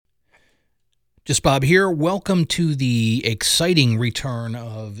Just Bob here. Welcome to the exciting return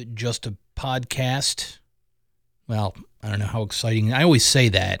of Just a Podcast. Well, I don't know how exciting. I always say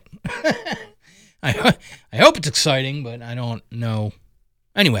that. I hope it's exciting, but I don't know.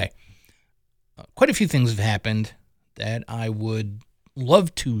 Anyway, quite a few things have happened that I would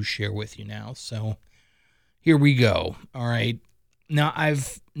love to share with you now. So here we go. All right. Now,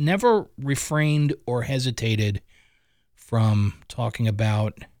 I've never refrained or hesitated from talking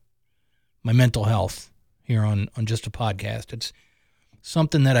about my mental health here on Just a Podcast. It's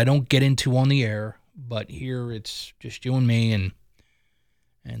something that I don't get into on the air, but here it's just you and me,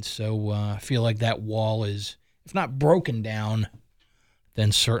 and so I feel like that wall is, if not broken down,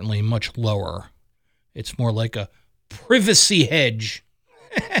 then certainly much lower. It's more like a privacy hedge.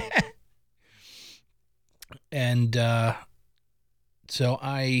 And so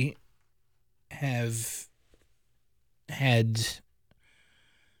I have had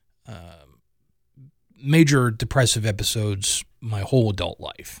major depressive episodes my whole adult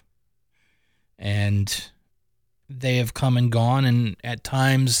life. And they have come and gone, and at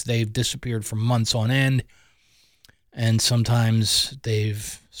times they've disappeared for months on end, and sometimes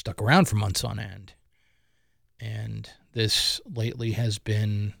they've stuck around for months on end. And this lately has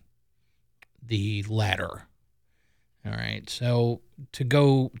been the latter. All right, so to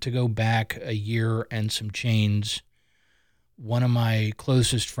go back a year and some change, one of my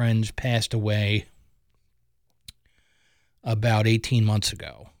closest friends passed away about 18 months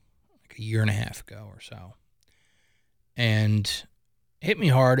ago, like a year and a half ago or so. And hit me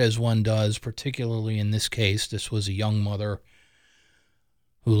hard, as one does, particularly in this case. This was a young mother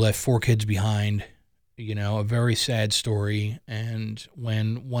who left 4 kids behind, a very sad story. And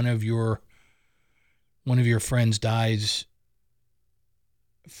when one of your friends dies,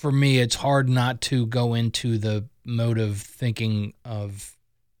 for me, it's hard not to go into the mode of thinking of,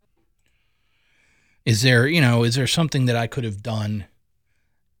 is there something that I could have done?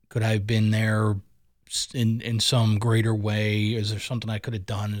 Could I have been there in some greater way? Is there something I could have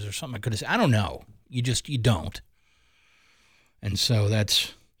done? Is there something I could have said? I don't know. You don't. And so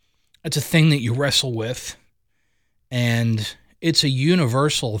that's a thing that you wrestle with. And it's a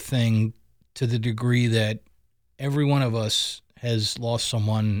universal thing to the degree that every one of us has lost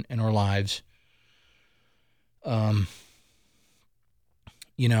someone in our lives.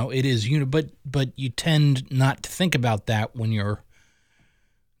 It is, but you tend not to think about that when you're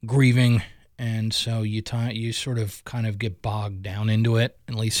grieving, and so you sort of kind of get bogged down into it.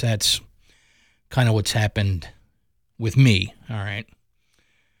 At least that's kind of what's happened with me. All right,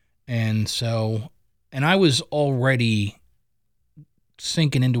 and I was already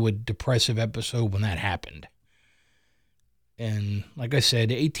sinking into a depressive episode when that happened. And like I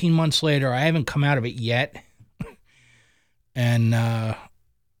said, 18 months later, I haven't come out of it yet. And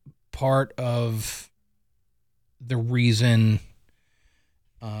part of the reason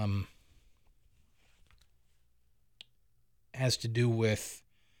has to do with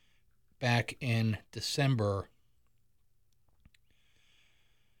back in December,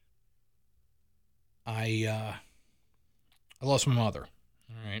 I lost my mother.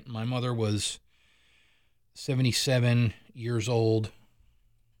 All right, my mother was 77 years old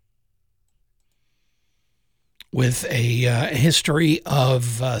with a history of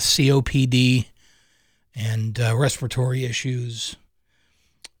COPD and respiratory issues.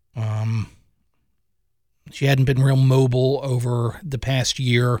 She hadn't been real mobile over the past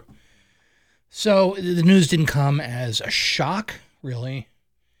year. So the news didn't come as a shock, really.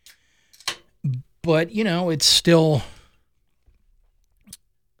 But, it's still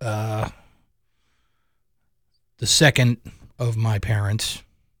the second of my parents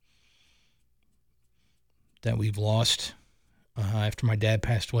that we've lost after my dad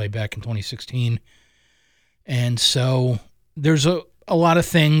passed away back in 2016. And so there's a lot of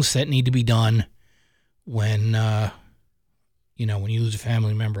things that need to be done when you lose a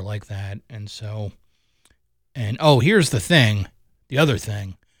family member like that. And here's the other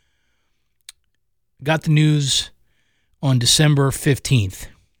thing. Got the news on December 15th,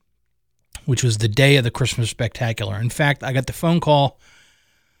 which was the day of the Christmas Spectacular. In fact, I got the phone call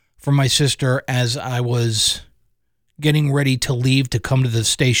from my sister as I was getting ready to leave to come to the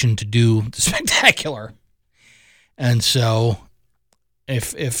station to do the Spectacular. And so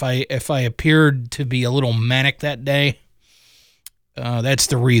if I appeared to be a little manic that day, that's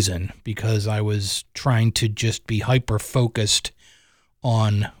the reason, because I was trying to just be hyper-focused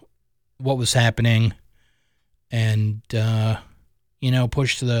on what was happening and,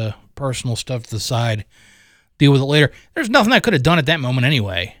 push the personal stuff to the side, deal with it later. There's nothing I could have done at that moment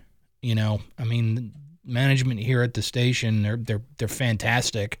anyway. Management here at the station, they're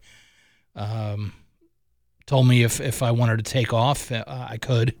fantastic. Told me if I wanted to take off, I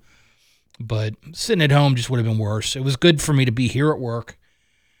could. But sitting at home just would have been worse. It was good for me to be here at work,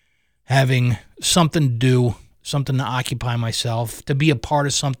 having something to do, something to occupy myself, to be a part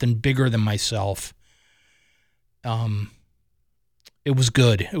of something bigger than myself. It was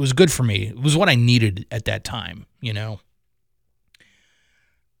good. It was good for me. It was what I needed at that time, you know.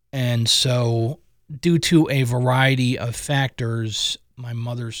 And so, due to a variety of factors, my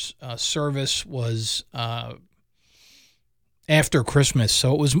mother's service was after Christmas.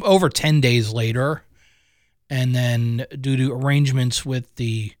 So it was over 10 days later. And then due to arrangements with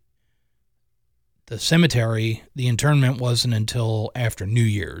the cemetery, the internment wasn't until after New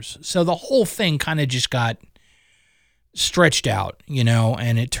Year's. So the whole thing kind of just got stretched out, you know,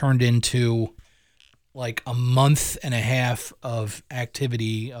 and it turned into like a month and a half of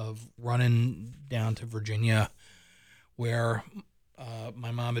activity of running down to Virginia where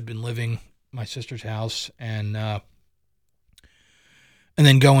my mom had been living, my sister's house, and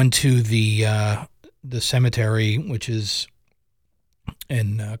then going to the cemetery, which is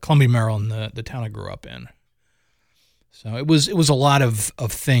in Columbia, Maryland, the town I grew up in. So it was a lot of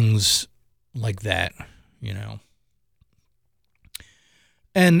things like that, you know.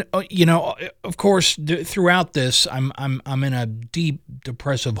 And you know, of course, throughout this, I'm in a deep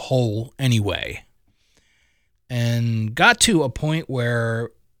depressive hole anyway, and got to a point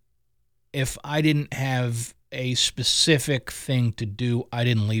where if I didn't have a specific thing to do, I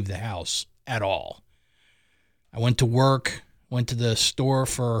didn't leave the house at all. I went to work, went to the store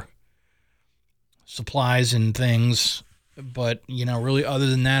for supplies and things, but you know, really, other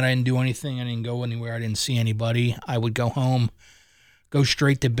than that, I didn't do anything. I didn't go anywhere. I didn't see anybody. I would go home, go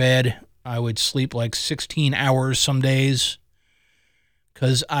straight to bed. I would sleep like 16 hours some days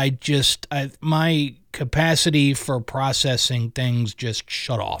because my capacity for processing things just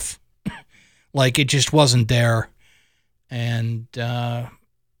shut off. Like it just wasn't there. And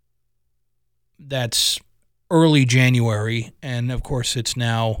that's early January. And of course, it's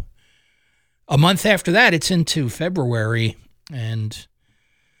now a month after that. It's into February. And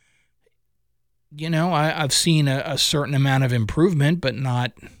you know, I've seen a certain amount of improvement, but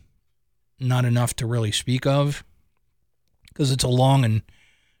not enough to really speak of because it's a long and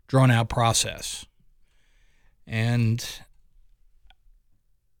drawn-out process. And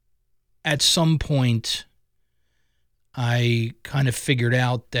at some point, I kind of figured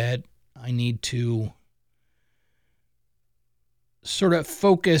out that I need to sort of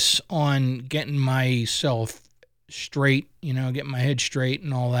focus on getting myself straight, you know, getting my head straight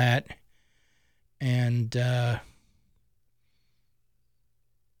and all that. And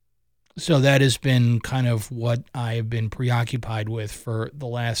so that has been kind of what I've been preoccupied with for the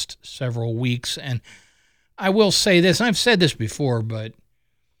last several weeks. And I will say this, and I've said this before, but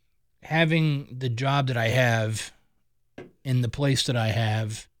having the job that I have in the place that I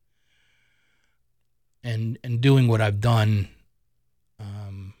have and doing what I've done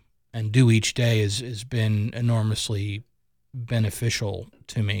and do each day has been enormously beneficial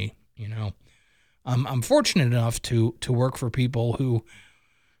to me, you know. I'm fortunate enough to work for people who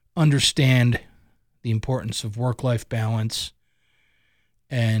understand the importance of work-life balance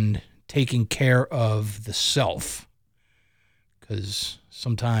and taking care of the self, because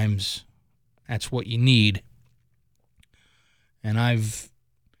sometimes that's what you need. And I've,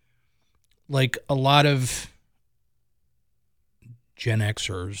 like a lot of Gen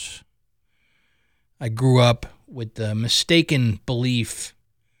Xers, I grew up with the mistaken belief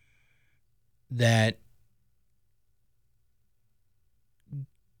that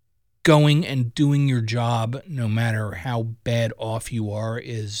going and doing your job, no matter how bad off you are,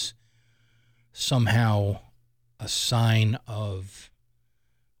 is somehow a sign of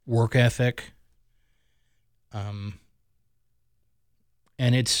work ethic. And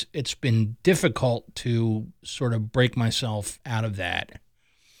it's been difficult to sort of break myself out of that,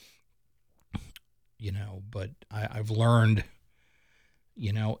 you know, but I've learned,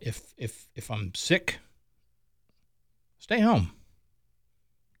 you know, if I'm sick, stay home,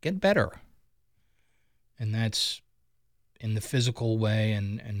 get better. And that's in the physical way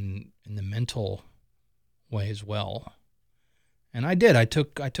and in the mental way as well. And I did. I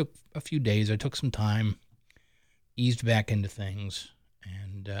took a few days. I took some time, eased back into things,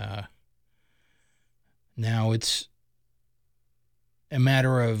 and now it's a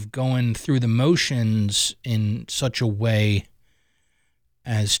matter of going through the motions in such a way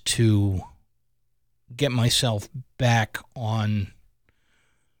as to get myself back on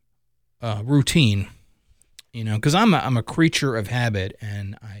routine, you know, because I'm a creature of habit,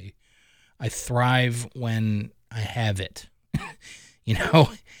 and I thrive when I have it. You know,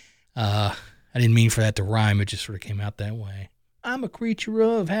 I didn't mean for that to rhyme. It just sort of came out that way. I'm a creature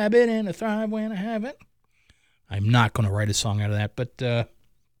of habit and I thrive when I have it. I'm not going to write a song out of that. But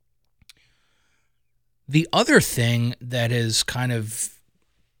the other thing that has kind of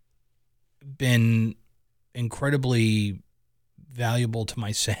been incredibly valuable to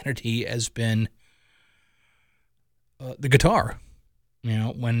my sanity has been the guitar. You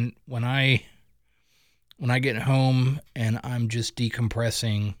know, when I get home and I'm just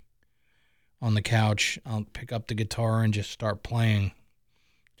decompressing on the couch, I'll pick up the guitar and just start playing,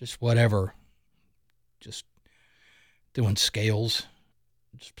 just whatever, just doing scales,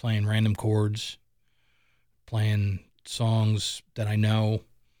 just playing random chords, playing songs that I know.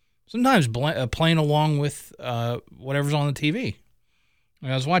 Sometimes playing along with whatever's on the TV.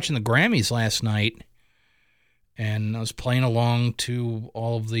 I was watching the Grammys last night, and I was playing along to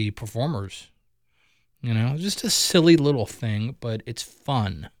all of the performers. You know, just a silly little thing, but it's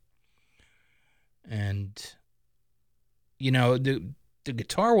fun. And, you know, the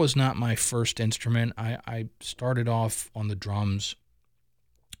guitar was not my first instrument. I started off on the drums.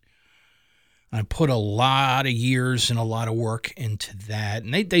 I put a lot of years and a lot of work into that.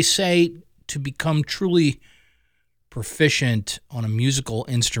 And they say to become truly proficient on a musical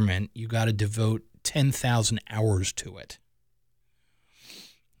instrument, you got to devote 10,000 hours to it.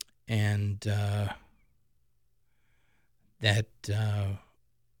 And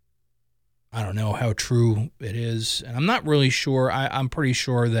I don't know how true it is. And I'm not really sure. I'm pretty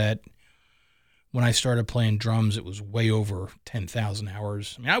sure that when I started playing drums, it was way over 10,000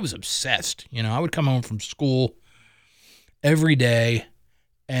 hours. I mean, I was obsessed. You know, I would come home from school every day,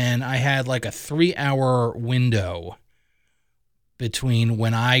 and I had like a 3-hour window between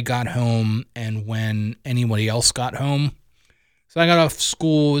when I got home and when anybody else got home. So I got off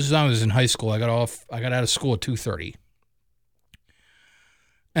school, as I was in high school, I got out of school at 2:30.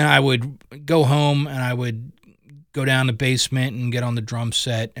 And I would go home and I would go down the basement and get on the drum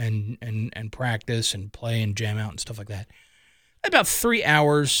set and practice and play and jam out and stuff like that. About 3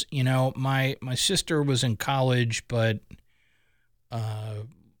 hours, you know, my sister was in college, but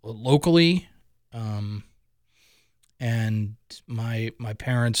locally, and my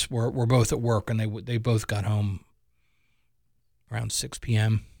parents were both at work, and they both got home around 6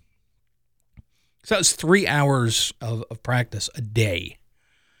 p.m. So that was 3 hours of practice a day.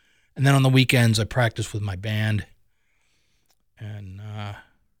 And then on the weekends, I practiced with my band. And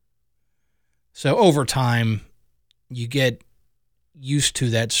so over time, you get used to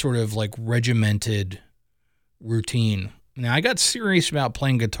that sort of like regimented routine. Now, I got serious about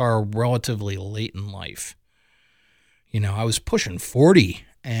playing guitar relatively late in life. You know, I was pushing 40.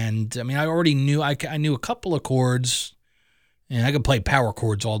 And, I mean, I already knew, I knew a couple of chords. And I could play power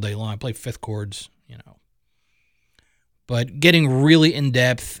chords all day long. I play fifth chords, you know. But getting really in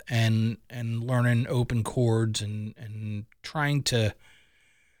depth and learning open chords and trying to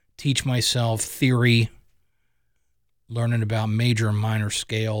teach myself theory, learning about major and minor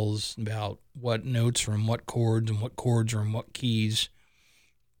scales, about what notes are in what chords and what chords are in what keys,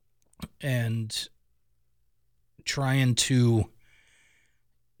 and trying to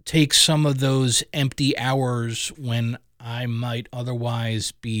take some of those empty hours when I might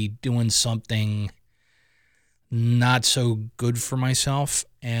otherwise be doing something not so good for myself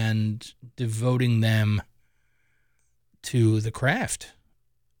and devoting them to the craft.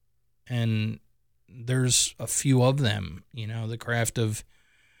 And there's a few of them, you know, the craft of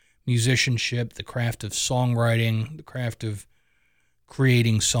musicianship, the craft of songwriting, the craft of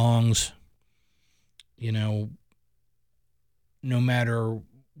creating songs. You know, no matter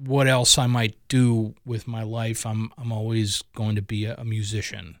what else I might do with my life, I'm always going to be a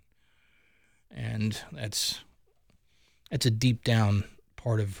musician. And that's a deep down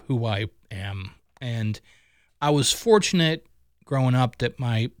part of who I am. And I was fortunate growing up that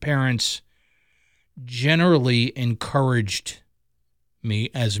my parents generally encouraged me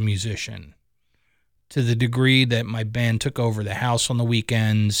as a musician, to the degree that my band took over the house on the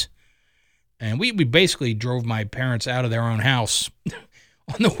weekends. And we basically drove my parents out of their own house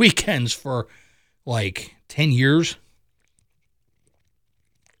on the weekends for like 10 years.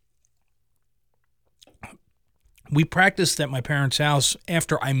 We practiced at my parents' house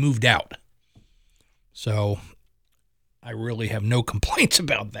after I moved out. So I really have no complaints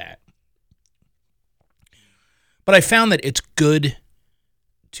about that. But I found that it's good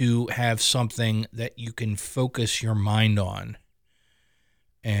to have something that you can focus your mind on.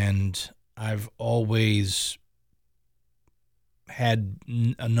 And I've always had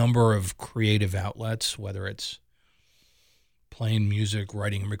a number of creative outlets, whether it's playing music,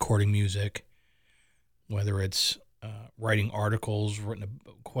 writing and recording music, whether it's writing articles,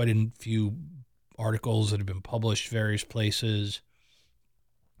 quite a few articles that have been published various places.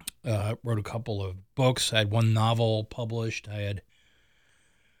 Wrote a couple of books. I had one novel published. I had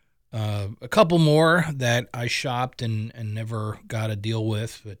a couple more that I shopped and never got a deal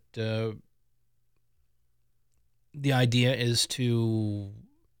with. But the idea is to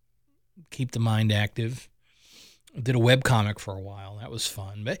keep the mind active. I did a webcomic for a while. That was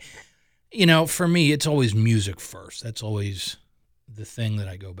fun. But, for me, it's always music first. That's always the thing that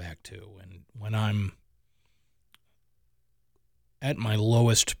I go back to. And when I'm at my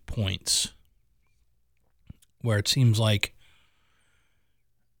lowest points, where it seems like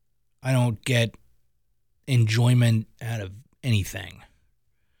I don't get enjoyment out of anything.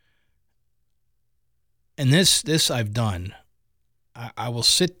 And this I've done. I will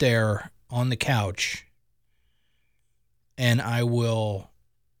sit there on the couch and I will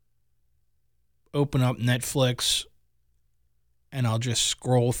open up Netflix and I'll just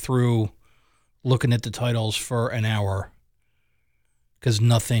scroll through looking at the titles for an hour because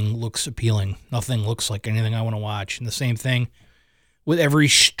nothing looks appealing. Nothing looks like anything I want to watch. And the same thing with every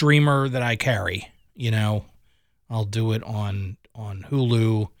streamer that I carry. I'll do it on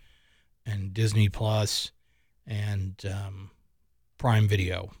Hulu and Disney Plus and Prime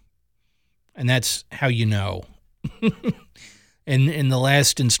Video. And that's how you know. And in the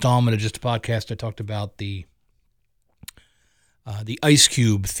last installment of Just a Podcast, I talked about the Ice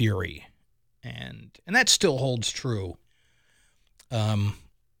Cube theory, and that still holds true.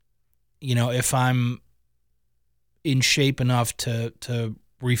 If I'm in shape enough to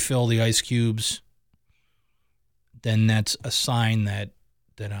refill the ice cubes, then that's a sign that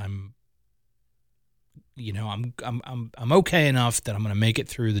I'm I'm okay enough that I'm going to make it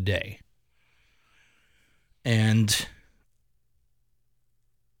through the day. And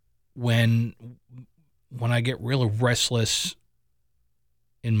when I get really restless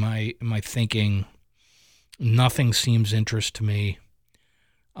in my thinking, nothing seems interest to me.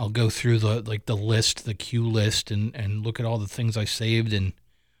 I'll go through the queue list and look at all the things I saved and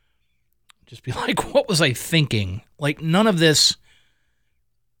just be like, what was I thinking? Like, none of this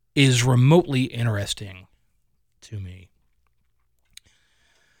is remotely interesting to me.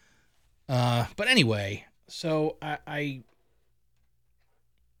 But anyway, so I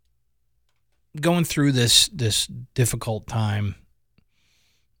going through this difficult time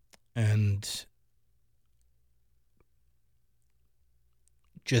and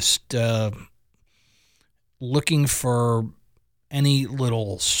just looking for any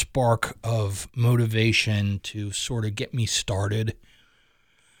little spark of motivation to sort of get me started,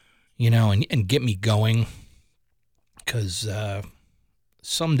 and get me going. Because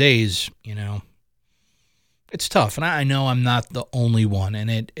some days, it's tough. And I know I'm not the only one.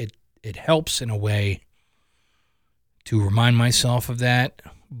 And it helps in a way to remind myself of that.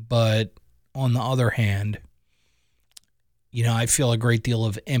 But on the other hand, I feel a great deal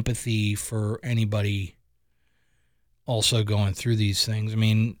of empathy for anybody also going through these things. I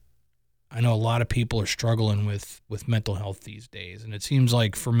mean, I know a lot of people are struggling with mental health these days. And it seems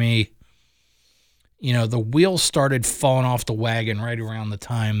like for me, the wheels started falling off the wagon right around the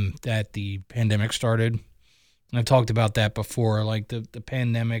time that the pandemic started. And I've talked about that before, like the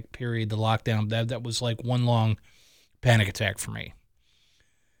pandemic period, the lockdown, that was like one long panic attack for me.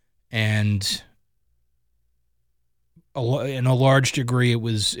 And in a large degree, it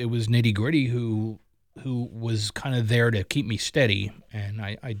was Nitty Gritty who was kind of there to keep me steady, and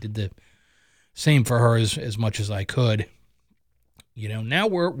I did the same for her as much as I could. Now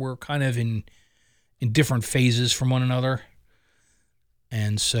we're kind of in different phases from one another,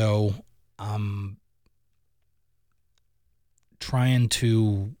 and so I'm trying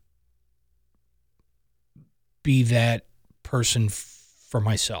to be that person for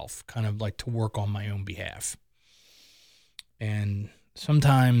myself, kind of like to work on my own behalf. And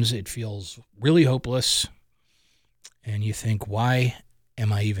sometimes it feels really hopeless, and you think, why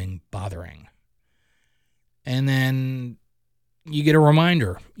am I even bothering? And then you get a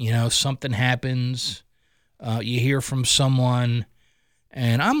reminder, something happens, you hear from someone,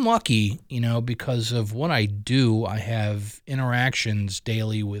 and I'm lucky, because of what I do, I have interactions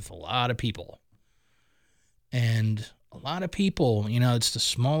daily with a lot of people. And a lot of people, it's the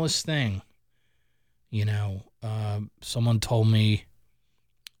smallest thing. Someone told me,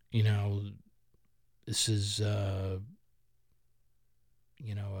 this is, a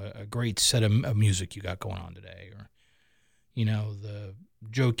great set of music you got going on today. Or, the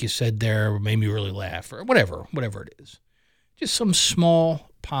joke you said there made me really laugh, or whatever it is. Just some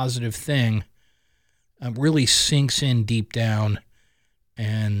small positive thing really sinks in deep down,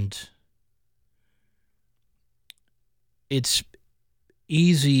 and it's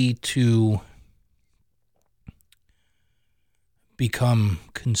easy to become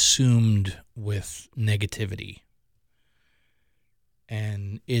consumed with negativity.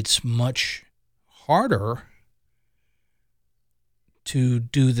 And it's much harder to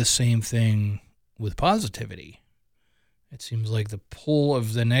do the same thing with positivity. It seems like the pull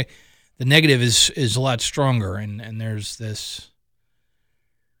of the negative is a lot stronger, and there's this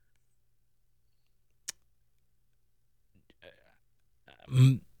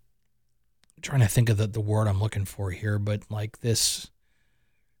I'm trying to think of the word I'm looking for here, but like this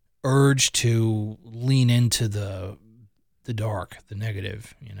urge to lean into the dark, the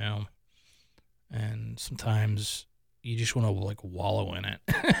negative, and sometimes you just want to like wallow in it.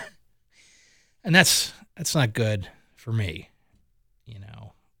 And that's not good for me,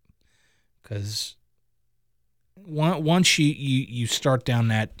 because once you start down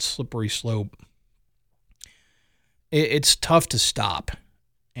that slippery slope, it's tough to stop.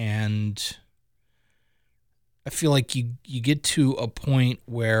 And I feel like you get to a point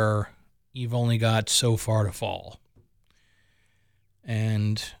where you've only got so far to fall.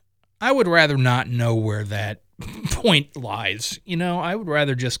 And I would rather not know where that point lies. I would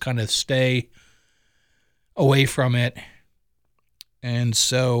rather just kind of stay away from it. And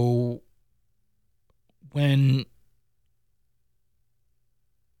so when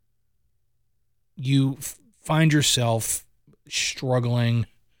you find yourself struggling,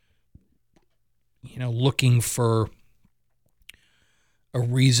 looking for a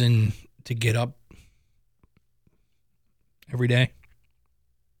reason to get up every day,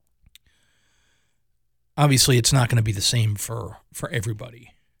 obviously it's not going to be the same for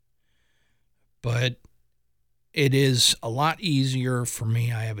everybody. But it is a lot easier for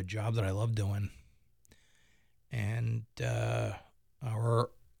me. I have a job that I love doing. And our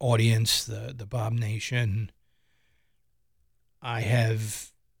audience, the Bob Nation, I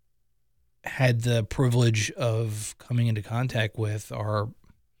have had the privilege of coming into contact with are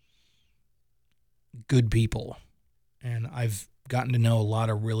good people. And I've gotten to know a lot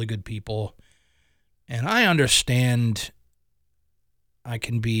of really good people. And I understand I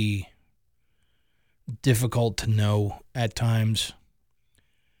can be difficult to know at times.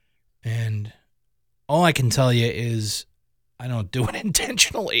 And all I can tell you is I don't do it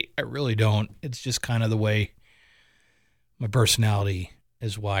intentionally. I really don't. It's just kind of the way my personality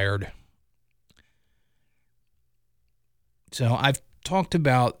is wired. So I've talked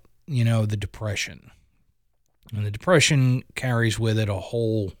about, the depression. And the depression carries with it a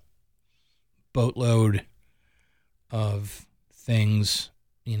whole boatload of things,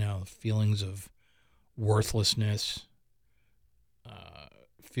 feelings of worthlessness,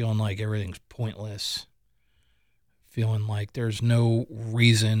 feeling like everything's pointless, feeling like there's no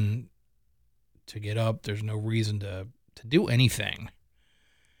reason to get up, there's no reason to do anything.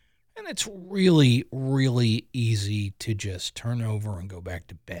 And it's really, really easy to just turn over and go back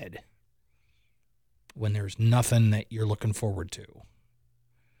to bed when there's nothing that you're looking forward to.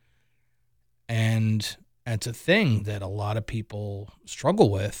 And that's a thing that a lot of people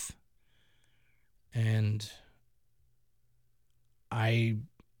struggle with. And I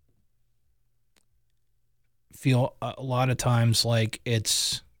feel a lot of times like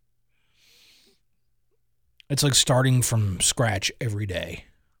it's like starting from scratch every day.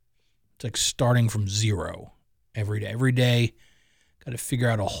 It's like starting from zero every day. Every day, got to figure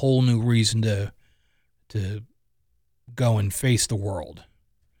out a whole new reason to go and face the world.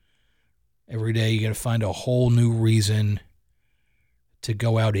 Every day, you got to find a whole new reason to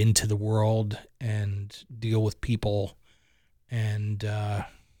go out into the world and deal with people. And that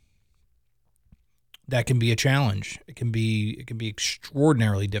can be a challenge. It can be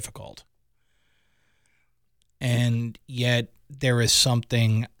extraordinarily difficult. And yet there is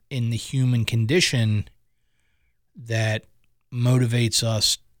something in the human condition that motivates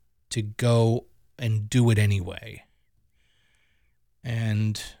us to go and do it anyway.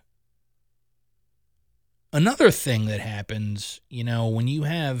 And another thing that happens, when you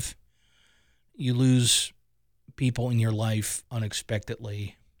lose people in your life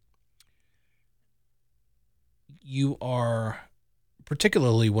unexpectedly, you are,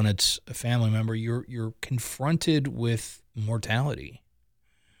 particularly when it's a family member, you're confronted with mortality.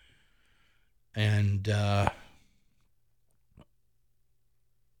 And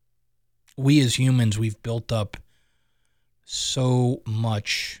we as humans, we've built up so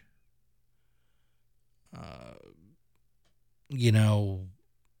much,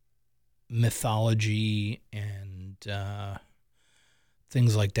 mythology and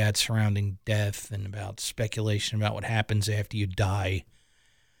things like that surrounding death and about speculation about what happens after you die.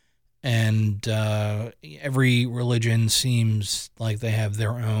 And every religion seems like they have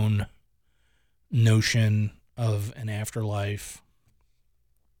their own notion of an afterlife.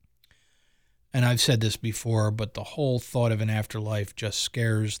 And I've said this before, but the whole thought of an afterlife just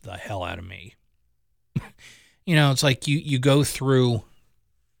scares the hell out of me. It's like you go through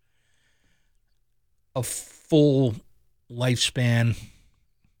a full lifespan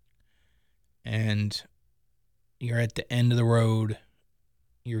and you're at the end of the road.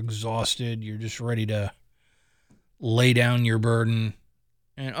 You're exhausted. You're just ready to lay down your burden.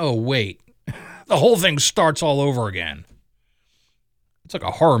 And oh, wait, the whole thing starts all over again. It's like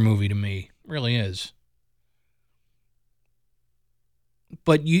a horror movie to me. It really is.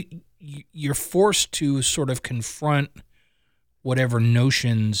 But you're forced to sort of confront whatever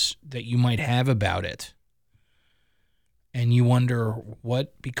notions that you might have about it. And you wonder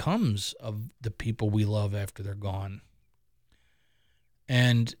what becomes of the people we love after they're gone.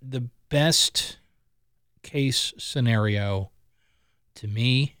 And the best case scenario to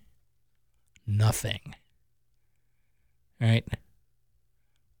me, nothing. Right?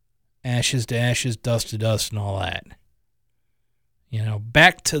 Ashes to ashes, dust to dust, and all that.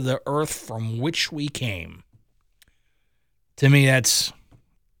 Back to the earth from which we came. To me, that's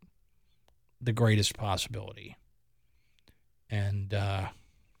the greatest possibility. And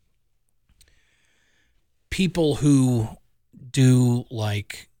people who do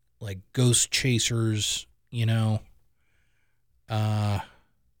like ghost chasers,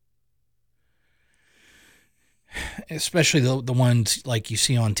 especially the ones like you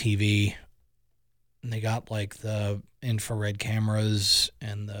see on TV, and they got like the infrared cameras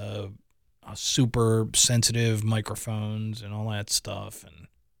and the super sensitive microphones and all that stuff. And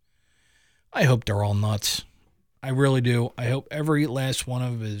I hope they're all nuts. I really do. I hope every last one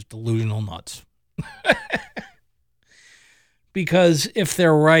of them is delusional nuts. Because if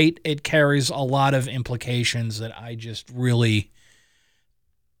they're right, it carries a lot of implications that I just really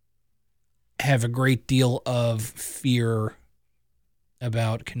have a great deal of fear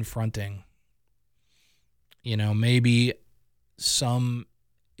about confronting. Maybe some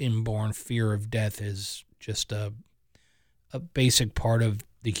inborn fear of death is just a basic part of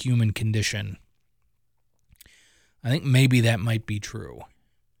the human condition. I think maybe that might be true.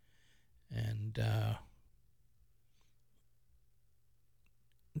 And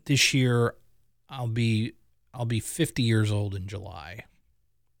this year I'll be 50 years old in July.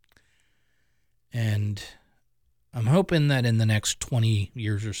 And I'm hoping that in the next 20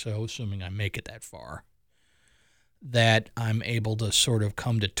 years or so, assuming I make it that far, that I'm able to sort of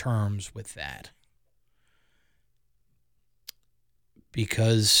come to terms with that.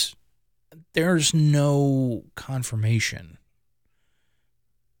 Because there's no confirmation.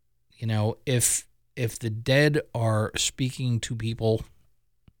 If the dead are speaking to people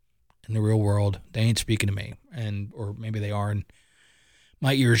in the real world, they ain't speaking to me. Or maybe they are, and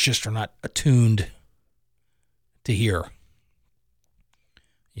my ears just are not attuned to hear.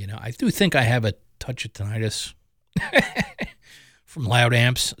 I do think I have a touch of tinnitus from loud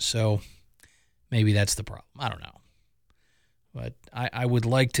amps, so maybe that's the problem. I don't know. But I would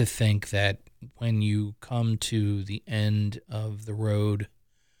like to think that when you come to the end of the road,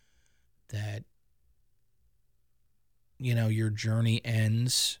 that, your journey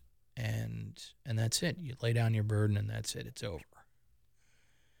ends and that's it. You lay down your burden and that's it. It's over.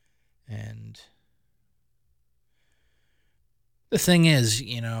 And the thing is,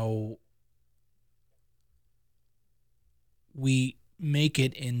 we make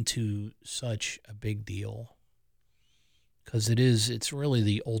it into such a big deal because it's really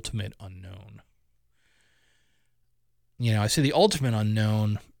the ultimate unknown. I say the ultimate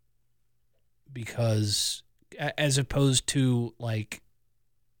unknown because as opposed to like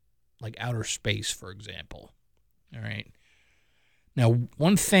outer space, for example. All right. Now,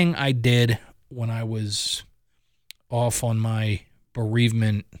 one thing I did when I was off on my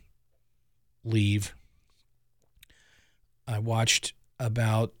bereavement leave, I watched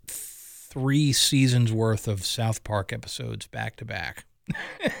about 3 seasons worth of South Park episodes back to back.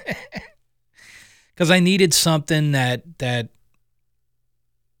 Because I needed something that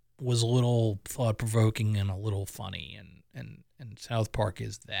was a little thought-provoking and a little funny, and South Park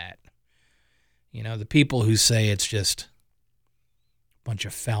is that. The people who say it's just a bunch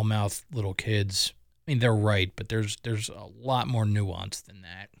of foul-mouthed little kids, I mean, they're right, but there's a lot more nuance than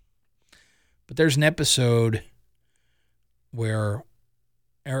that. But there's an episode where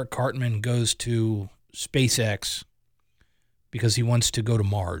Eric Cartman goes to SpaceX because he wants to go to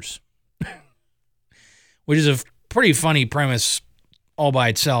Mars, which is a pretty funny premise all by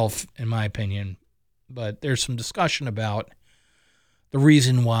itself, in my opinion. But there's some discussion about the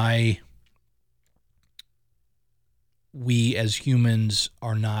reason why we as humans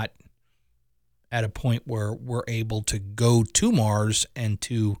are not at a point where we're able to go to Mars and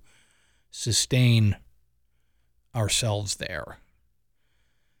to sustain ourselves there.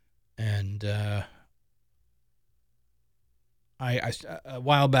 And I a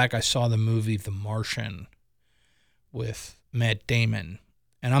while back I saw the movie The Martian with Matt Damon,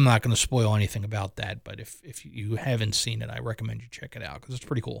 and I'm not going to spoil anything about that, but if you haven't seen it, I recommend you check it out because it's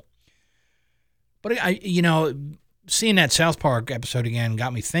pretty cool. But seeing that South Park episode again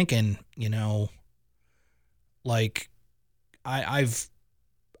got me thinking, like I've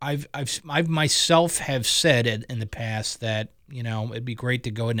myself have said it in the past that, it'd be great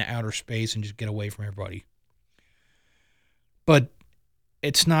to go into outer space and just get away from everybody. But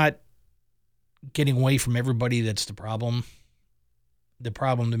it's not getting away from everybody that's the problem. The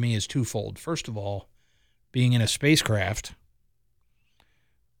problem to me is twofold. First of all, being in a spacecraft,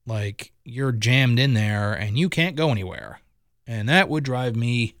 like, you're jammed in there and you can't go anywhere. And that would drive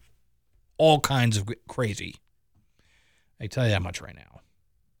me all kinds of crazy. I tell you that much right now.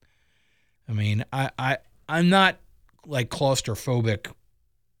 I mean, I'm not like claustrophobic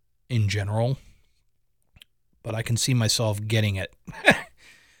in general, but I can see myself getting it,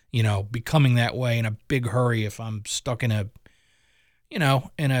 becoming that way in a big hurry if I'm stuck in a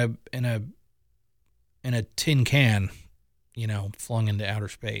tin can, flung into outer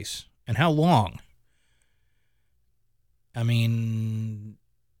space. And how long? I mean,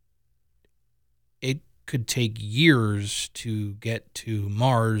 it could take years to get to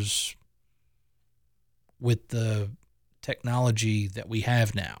Mars with the technology that we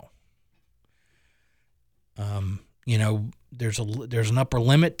have now. There's an upper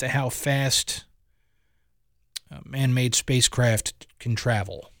limit to how fast man-made spacecraft can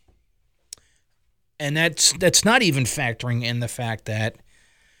travel. And that's not even factoring in the fact that,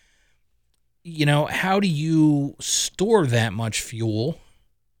 how do you store that much fuel?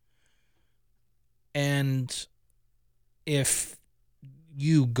 And if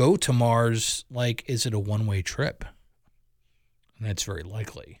you go to Mars, like, is it a one-way trip? And that's very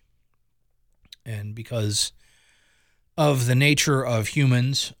likely. And because of the nature of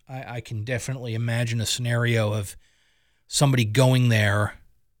humans, I can definitely imagine a scenario of somebody going there,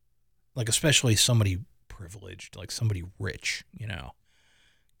 like especially somebody privileged, like somebody rich,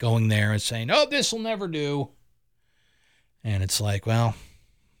 going there and saying, "Oh, this will never do." And it's like, well,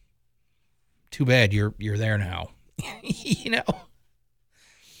 too bad you're there now.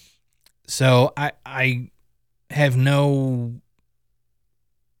 So I have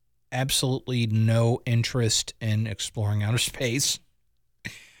absolutely no interest in exploring outer space.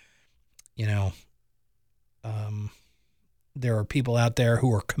 There are people out there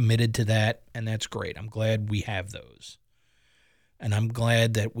who are committed to that, and that's great. I'm glad we have those. And I'm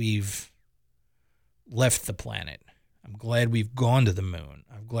glad that we've left the planet. I'm glad we've gone to the moon.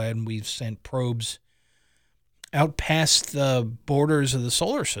 I'm glad we've sent probes out past the borders of the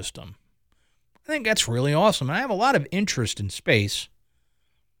solar system. I think that's really awesome. And I have a lot of interest in space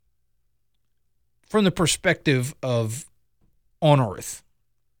from the perspective of on Earth.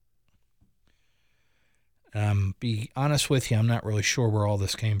 Be honest with you, I'm not really sure where all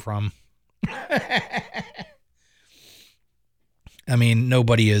this came from. I mean,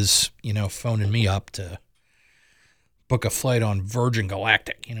 nobody is, phoning me up to book a flight on Virgin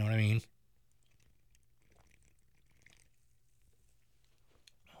Galactic, you know what I mean?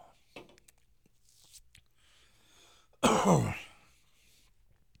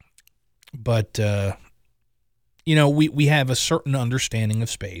 But, we have a certain understanding of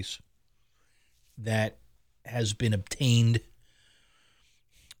space that has been obtained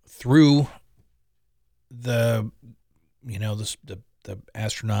through the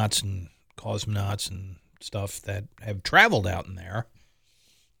astronauts and cosmonauts and stuff that have traveled out in there.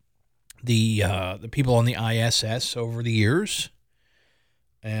 The people on the ISS over the years,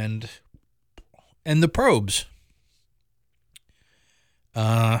 and the probes.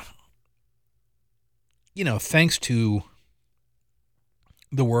 Thanks to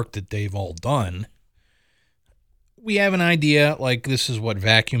the work that they've all done, we have an idea, like, this is what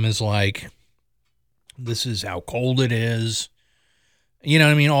vacuum is like. This is how cold it is. You know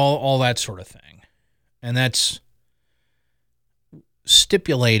what I mean? All that sort of thing. And that's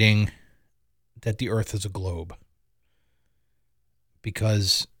stipulating that the Earth is a globe.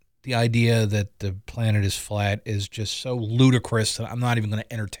 Because the idea that the planet is flat is just so ludicrous that I'm not even going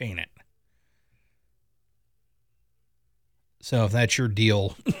to entertain it. So if that's your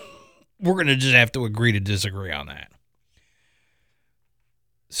deal, we're going to just have to agree to disagree on that.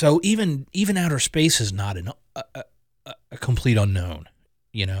 So even outer space is not a complete unknown,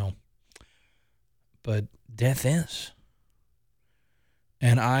 you know. But death is.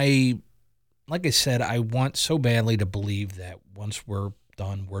 And like I said, I want so badly to believe that once we're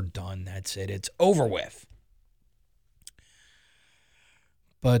done. That's it. It's over with.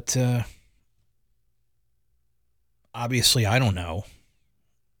 But obviously I don't know.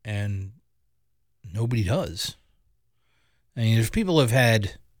 And nobody does. I mean, if people have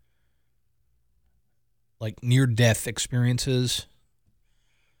had like near-death experiences,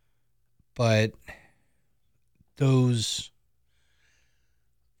 but those,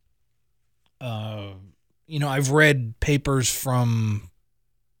 I've read papers from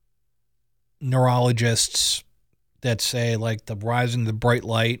neurologists that say like the rising the bright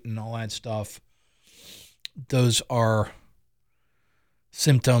light and all that stuff, those are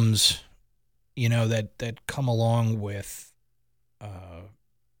symptoms, that come along with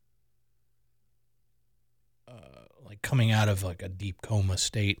like coming out of like a deep coma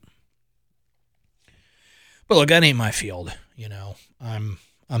state. But look, that ain't my field, I'm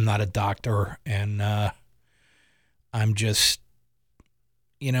not a doctor, and I'm just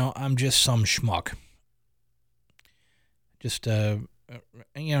some schmuck. Just an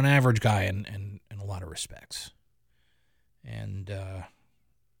average guy in a lot of respects. And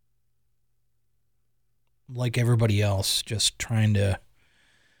like everybody else, just trying to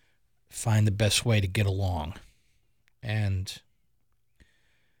find the best way to get along. And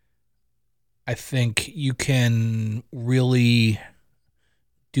I think you can really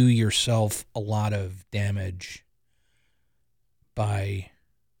do yourself a lot of damage by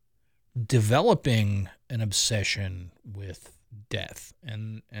developing an obsession with death.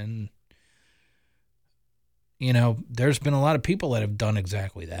 And there's been a lot of people that have done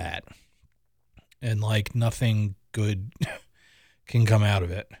exactly that. And like nothing good can come out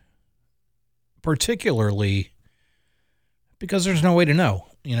of it. Particularly because there's no way to know,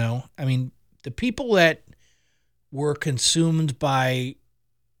 I mean, the people that were consumed by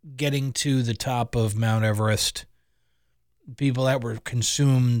getting to the top of Mount Everest, people that were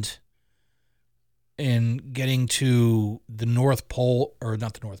consumed in getting to the North Pole, or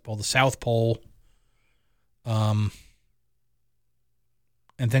not the North Pole, the South Pole, and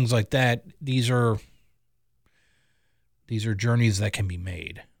things like that. These are journeys that can be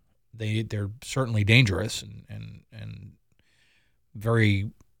made. They're certainly dangerous and very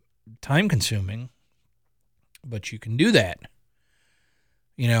time consuming, but you can do that.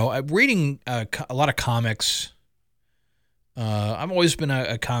 I'm reading a lot of comics. I've always been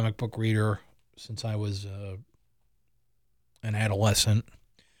a comic book reader since I was an adolescent.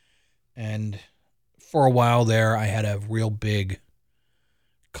 And for a while there, I had a real big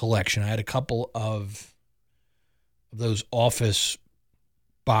collection. I had a couple of those office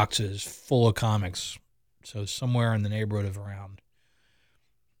boxes full of comics. So somewhere in the neighborhood of around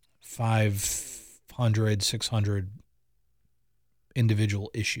 500, 600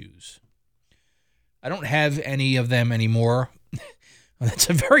 individual issues. I don't have any of them anymore. That's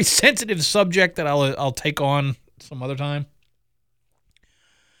a very sensitive subject that I'll take on some other time.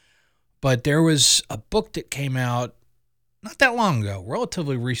 But there was a book that came out not that long ago,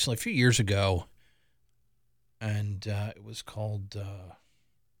 relatively recently, a few years ago, and it was called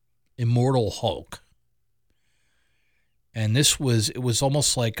Immortal Hulk. And it was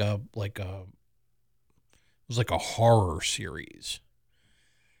almost like a horror series,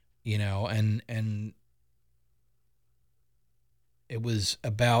 and it was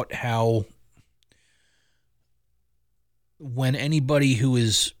about how when anybody who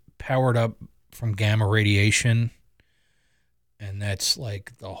is powered up from gamma radiation, and that's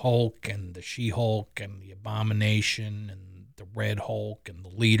like the Hulk and the She-Hulk and the Abomination and the Red Hulk and the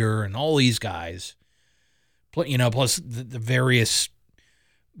Leader and all these guys, plus the various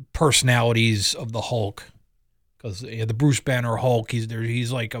personalities of the Hulk, because the Bruce Banner Hulk,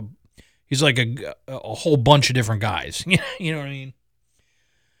 he's like a whole bunch of different guys. You know what I mean?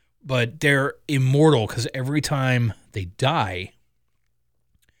 But they're immortal because every time they die,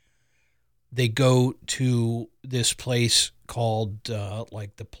 they go to this place called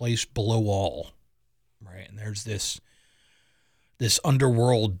like the place below all, right? And there's this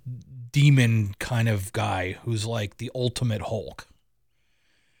underworld demon kind of guy who's like the ultimate Hulk.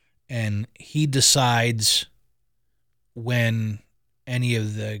 And he decides when any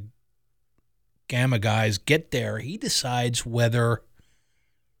of the gamma guys get there, he decides whether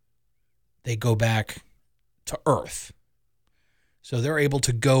they go back to Earth. So they're able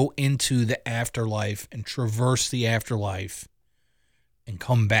to go into the afterlife and traverse the afterlife and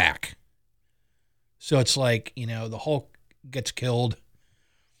come back. So it's like, the Hulk gets killed,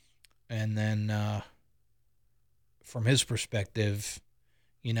 and then from his perspective,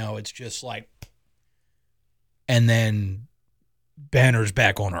 it's just like, and then Banner's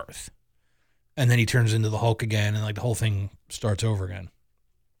back on Earth. And then he turns into the Hulk again, and like the whole thing starts over again.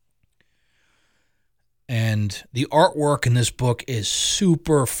 And the artwork in this book is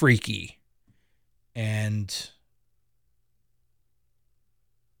super freaky. And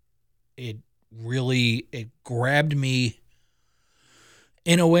it grabbed me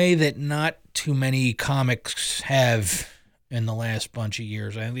in a way that not too many comics have in the last bunch of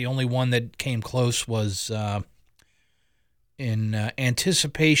years. I think the only one that came close was in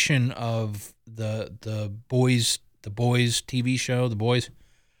anticipation of the Boys TV show, The Boys.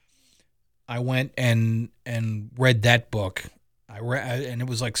 I went and read that book. And it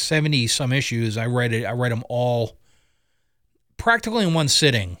was like 70 some issues. I read them all practically in one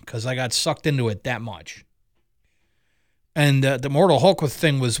sitting because I got sucked into it that much. And the Mortal Hulk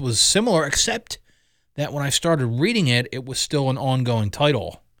thing was similar, except that when I started reading it, it was still an ongoing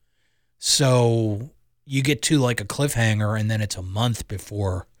title. So you get to like a cliffhanger, and then it's a month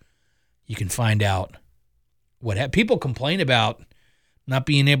before you can find out what happened. People complain about not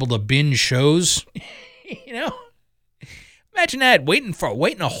being able to binge shows. Imagine that,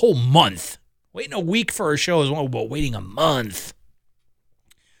 waiting a whole month. Waiting a week for a show is one, but waiting a month.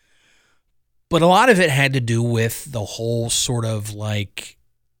 But a lot of it had to do with the whole sort of like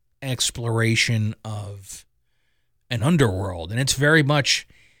exploration of an underworld. And it's very much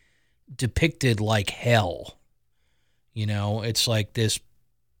depicted like hell. It's like this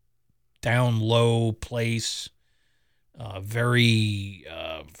down low place, very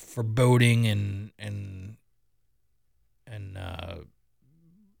foreboding and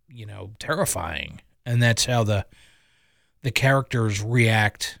terrifying. And that's how the characters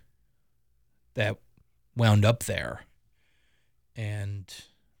react that wound up there. And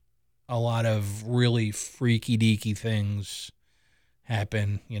a lot of really freaky deaky things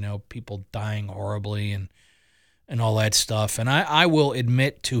happen, people dying horribly and all that stuff. And I will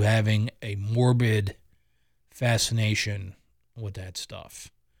admit to having a morbid fascination with that stuff.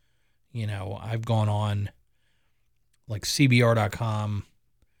 I've gone on like CBR.com.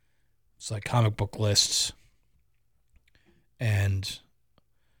 It's like comic book lists, and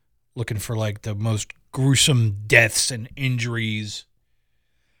looking for like the most gruesome deaths and injuries,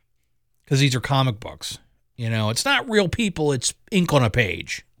 because these are comic books. It's not real people, it's ink on a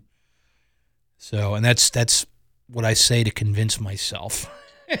page. So, and that's what I say to convince myself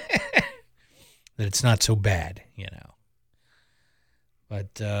that it's not so bad,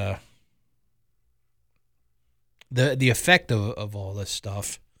 But the effect of all this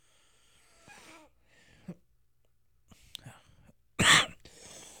stuff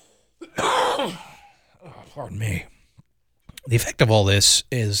pardon me. The effect of all this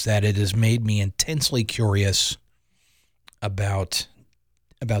is that it has made me intensely curious about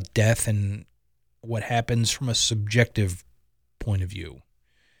death and what happens from a subjective point of view.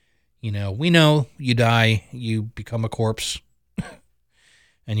 We know you die, you become a corpse,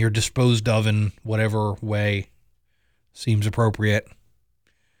 and you're disposed of in whatever way seems appropriate.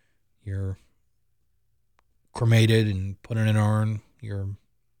 You're cremated and put in an urn. You're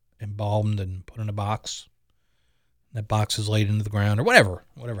embalmed and put in a box. That box is laid into the ground, or whatever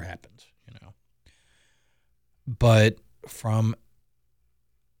happens, But from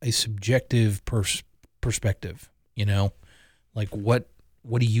a subjective perspective, like what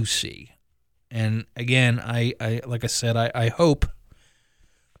do you see? And again, I like I said, I hope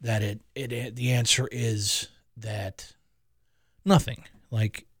that the answer is that nothing.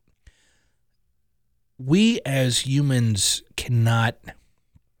 Like, we as humans cannot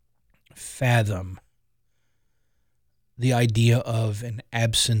fathom the idea of an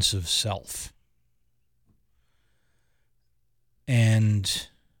absence of self. And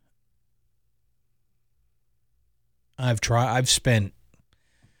I've spent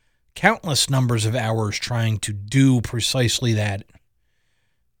countless numbers of hours trying to do precisely that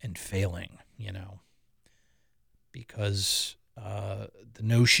and failing, because the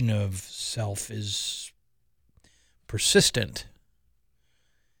notion of self is persistent.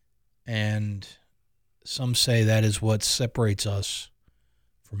 And some say that is what separates us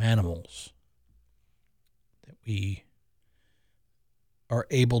from animals. That we are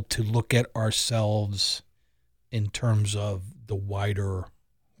able to look at ourselves in terms of the wider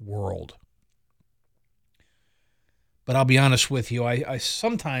world. But I'll be honest with you, I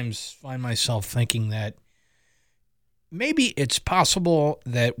sometimes find myself thinking that maybe it's possible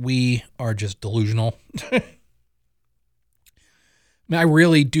that we are just delusional. I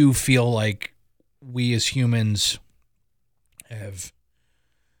really do feel like we as humans have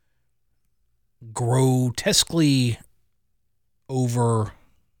grotesquely over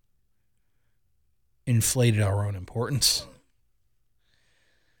inflated our own importance.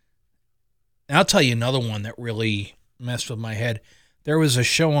 And I'll tell you another one that really messed with my head. There was a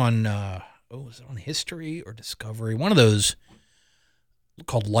show on, was it on History or Discovery? One of those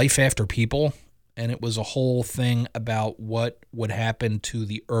called Life After People. And it was a whole thing about what would happen to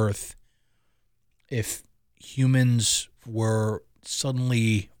the earth if humans were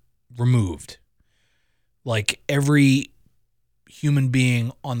suddenly removed. Like every human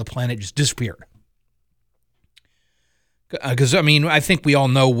being on the planet just disappeared. Because, I mean, I think we all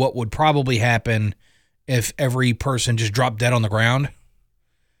know what would probably happen if every person just dropped dead on the ground.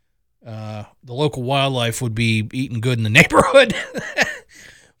 The local wildlife would be eating good in the neighborhood.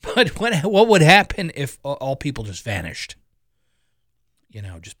 But what would happen if all people just vanished? You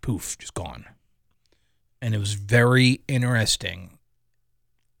know, just poof, just gone. And it was very interesting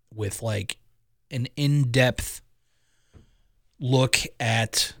with like an in-depth look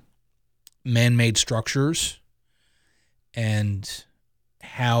at man-made structures and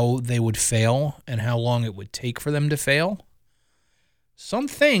how they would fail and how long it would take for them to fail. Some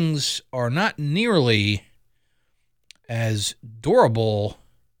things are not nearly as durable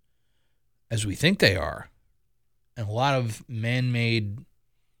as we think they are. And a lot of man-made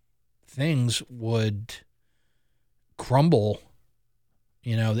things would crumble.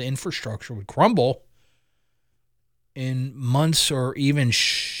 You know, the infrastructure would crumble in months or even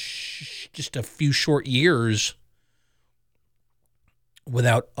just a few short years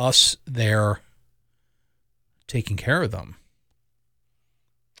without us there taking care of them.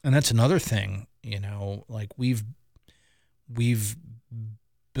 And that's another thing, you know, like we've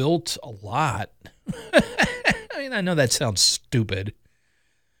built a lot. I mean, I know that sounds stupid,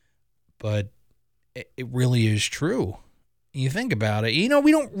 but it really is true. You think about it. You know,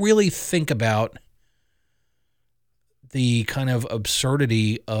 we don't really think about the kind of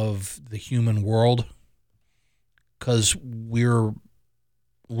absurdity of the human world because we're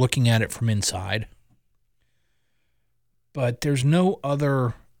looking at it from inside. But there's no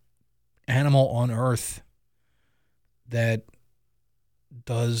other animal on Earth that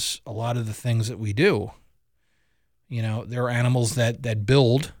does a lot of the things that we do. You know, there are animals that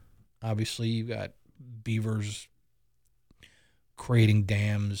build. Obviously, you've got beavers creating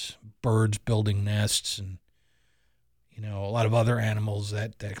dams, birds building nests, and, you know, a lot of other animals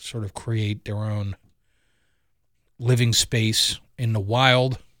that sort of create their own living space in the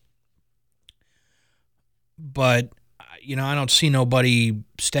wild. But, you know, I don't see nobody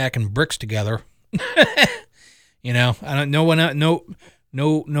stacking bricks together. You know, I don't know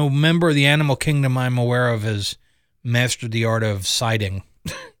no member of the animal kingdom I'm aware of has mastered the art of siding.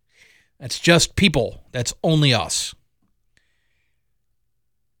 That's just people. That's only us.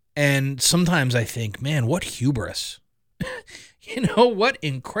 And sometimes I think, man, what hubris. You know, what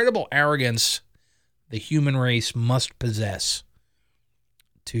incredible arrogance the human race must possess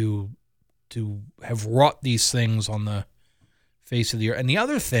to have wrought these things on the face of the earth. And the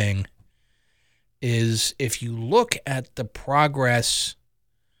other thing is, if you look at the progress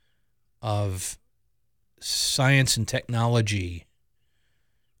of science and technology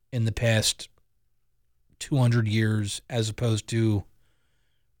in the past 200 years as opposed to,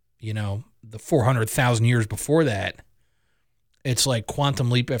 you know, the 400,000 years before that, it's like quantum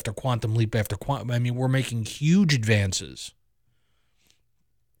leap after quantum leap after quantum. I mean, we're making huge advances.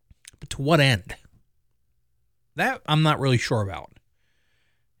 But to what end? That I'm not really sure about.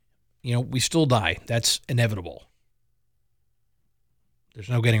 You know, we still die. That's inevitable. There's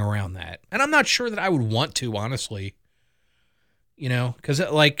no getting around that. And I'm not sure that I would want to, honestly. You know, because,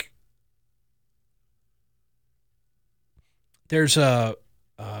 like, there's a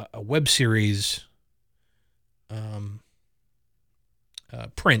web series,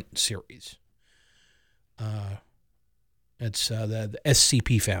 print series. It's the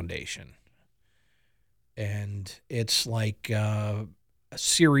SCP Foundation. And it's like a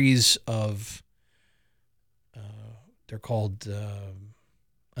series of, they're called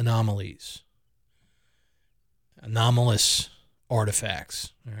anomalies, anomalous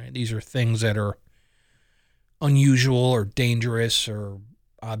artifacts. All right, these are things that are unusual or dangerous or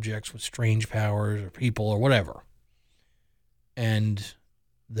objects with strange powers or people or whatever. And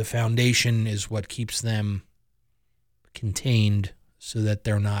the foundation is what keeps them contained so that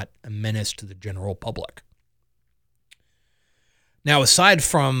they're not a menace to the general public. Now, aside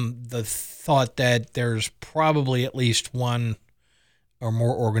from the thought that there's probably at least one or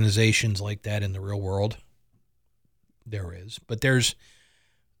more organizations like that in the real world, there is. But there's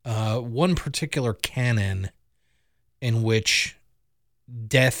one particular canon in which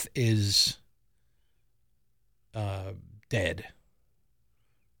death is dead.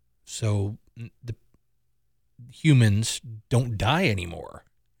 So the humans don't die anymore.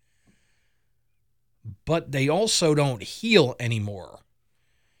 But they also don't heal anymore.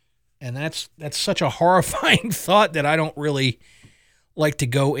 And that's such a horrifying thought that I don't really like to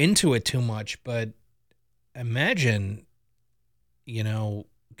go into it too much. But imagine,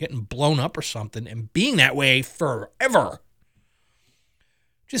 getting blown up or something and being that way forever.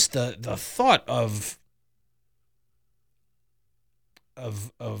 Just the thought of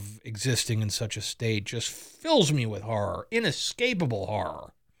existing in such a state just fills me with horror, inescapable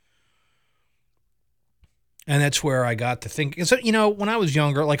horror. And that's where I got to think, because, when I was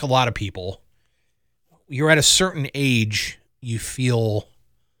younger, like a lot of people, you're at a certain age, you feel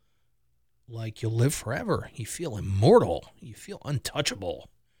like you'll live forever. You feel immortal. You feel untouchable.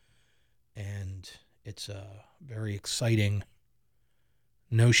 And it's a very exciting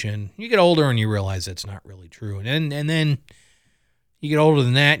notion. You get older and you realize that's not really true. And then you get older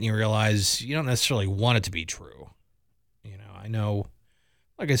than that and you realize you don't necessarily want it to be true. I know,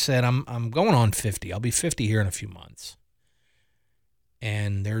 like I said, I'm going on 50. I'll be 50 here in a few months.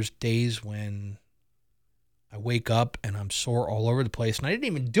 And there's days when I wake up and I'm sore all over the place and I didn't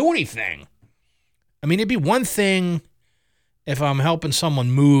even do anything. I mean, it'd be one thing if I'm helping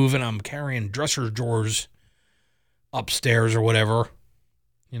someone move and I'm carrying dresser drawers upstairs or whatever.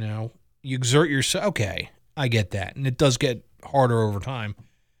 You exert yourself. Okay, I get that. And it does get harder over time.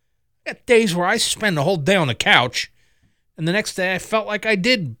 I got days where I spend the whole day on the couch and the next day I felt like I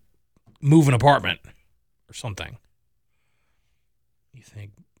did move an apartment or something. You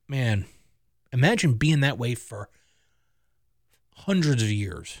think, man, imagine being that way for hundreds of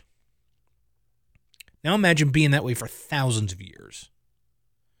years. Now imagine being that way for thousands of years.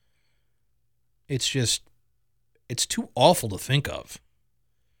 It's too awful to think of.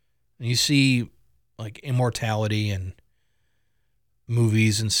 And you see like immortality and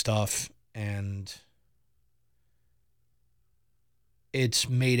movies and stuff, and it's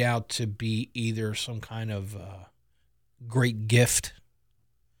made out to be either some kind of great gift,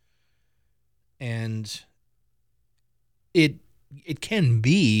 and it can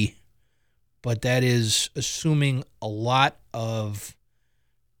be, but that is assuming a lot of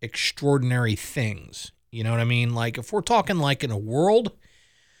extraordinary things. You know what I mean? Like if we're talking like in a world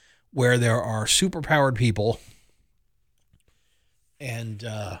where there are superpowered people and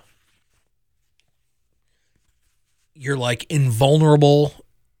you're like invulnerable,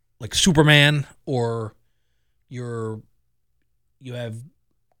 like Superman, or you have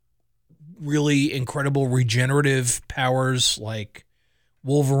really incredible regenerative powers like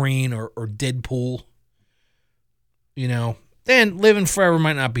Wolverine or Deadpool, then living forever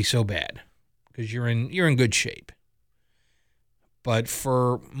might not be so bad because you're in good shape. But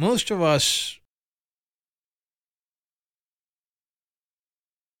for most of us,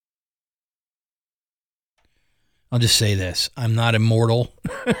 I'll just say this. I'm not immortal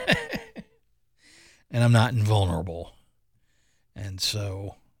and I'm not invulnerable. And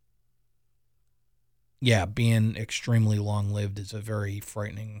so, yeah, being extremely long-lived is a very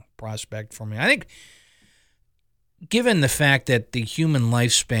frightening prospect for me. I think given the fact that the human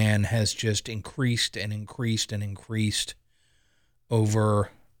lifespan has just increased and increased and increased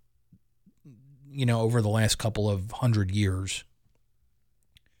over the last couple of 100 years,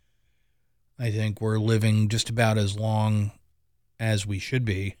 I think we're living just about as long as we should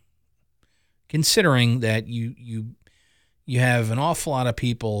be, considering that you have an awful lot of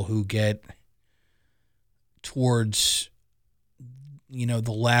people who get towards, the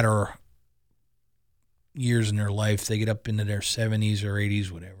latter years in their life. They get up into their 70s or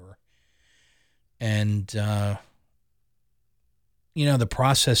 80s, whatever. And, the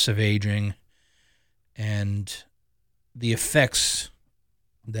process of aging and the effects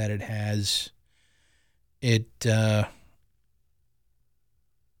that it has, I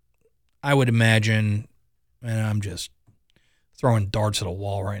would imagine, and I'm just throwing darts at a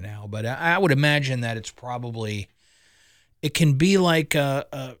wall right now, but I would imagine that it can be like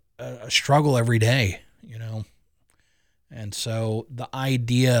a struggle every day, And so the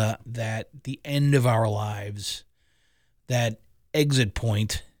idea that the end of our lives, that exit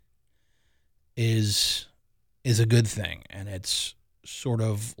point is a good thing, and it's sort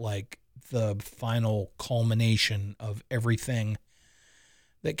of like the final culmination of everything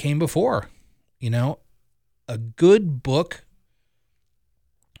that came before. A good book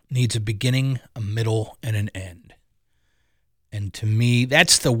needs a beginning, a middle, and an end. And to me,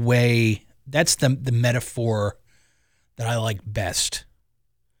 that's the metaphor that I like best.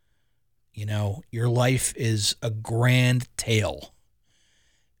 Your life is a grand tale,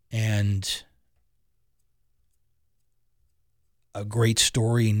 and a great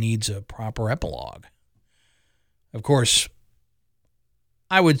story needs a proper epilogue. Of course,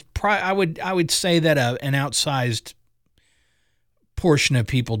 I would say that an outsized portion of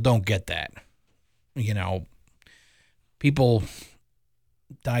people don't get that. You know, people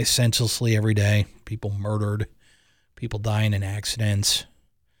die senselessly every day. People murdered. People dying in accidents.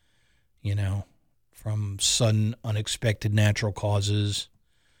 You know, from sudden, unexpected natural causes.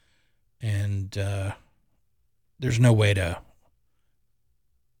 And there's no way to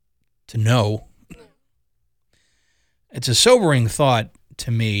know. It's a sobering thought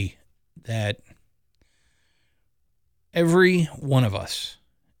to me that every one of us,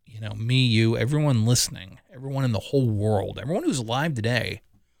 you know, me, you, everyone listening, everyone in the whole world, everyone who's alive today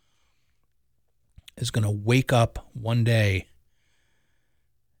is going to wake up one day,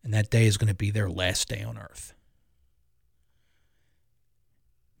 and that day is going to be their last day on earth.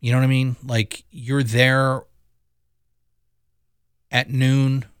 You know what I mean? Like, you're there at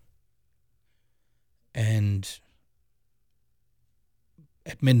noon, and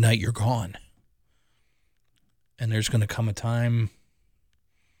at midnight you're gone. And there's going to come a time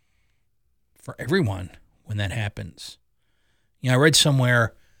for everyone when that happens. You know, I read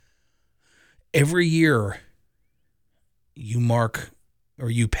somewhere every year you mark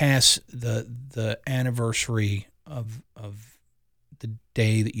or you pass the anniversary of the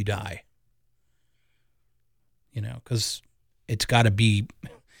day that you die. You know, because it's got to be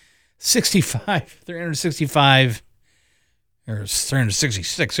 365 or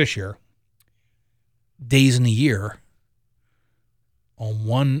 366 this year days in a year. On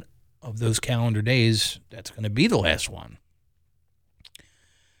one of those calendar days, that's going to be the last one.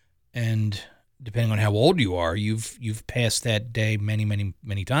 And depending on how old you are, you've passed that day many, many,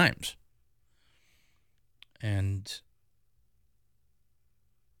 many times. And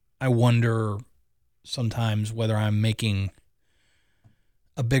I wonder sometimes whether I'm making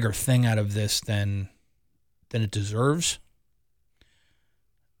a bigger thing out of this than it deserves.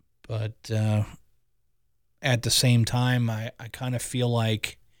 But at the same time, I kind of feel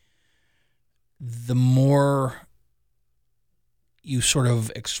like the more you sort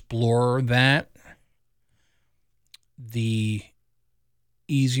of explore that, the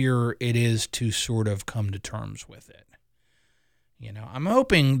easier it is to sort of come to terms with it. You know, I'm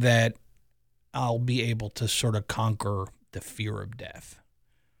hoping that I'll be able to sort of conquer the fear of death,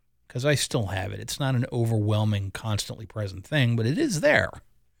 because I still have it. It's not an overwhelming, constantly present thing, but it is there.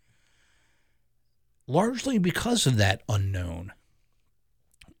 Largely because of that unknown.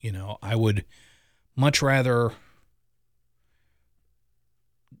 You know, I would much rather,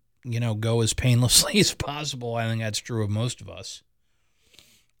 you know, go as painlessly as possible. I think that's true of most of us.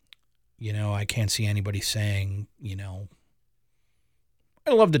 You know, I can't see anybody saying, you know,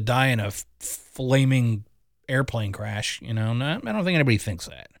 I'd love to die in a flaming airplane crash. You know, I don't think anybody thinks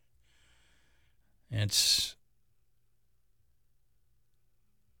that. It's,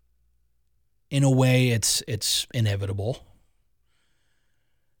 in a way, it's inevitable.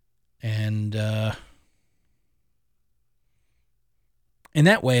 And in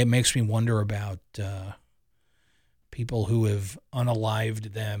that way, it makes me wonder about people who have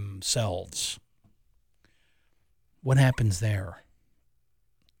unalived themselves. What happens there?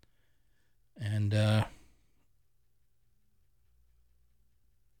 And,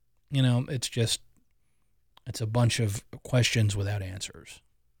 you know, it's a bunch of questions without answers.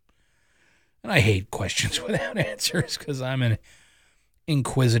 And I hate questions without answers because I'm an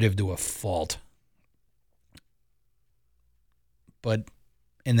inquisitive to a fault. But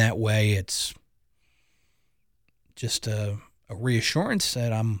in that way, it's just a reassurance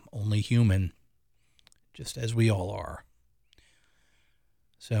that I'm only human, just as we all are.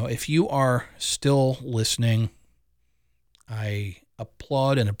 So if you are still listening, I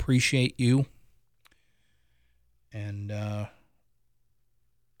applaud and appreciate you. And I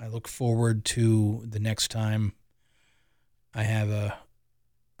look forward to the next time I have a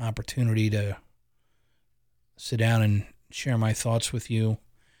opportunity to sit down and share my thoughts with you.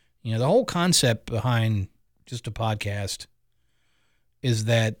 You know, the whole concept behind just a podcast is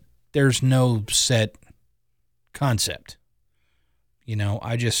that there's no set concept. You know,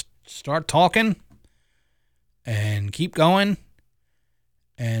 I just start talking and keep going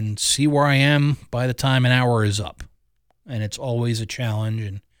and see where I am by the time an hour is up. And it's always a challenge,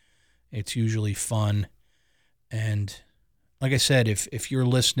 and it's usually fun. And like I said, if you're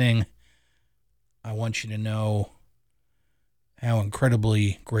listening, I want you to know how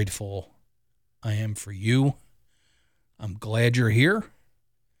incredibly grateful I am for you. I'm glad you're here.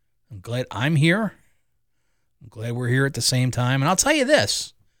 I'm glad I'm here. I'm glad we're here at the same time. And I'll tell you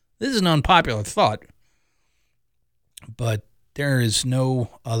this is an unpopular thought, but there is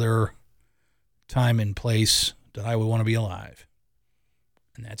no other time and place that I would want to be alive.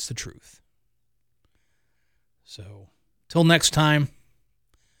 And that's the truth. So, till next time,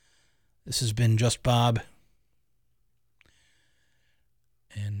 this has been Just Bob.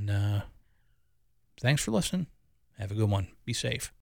 And thanks for listening. Have a good one. Be safe.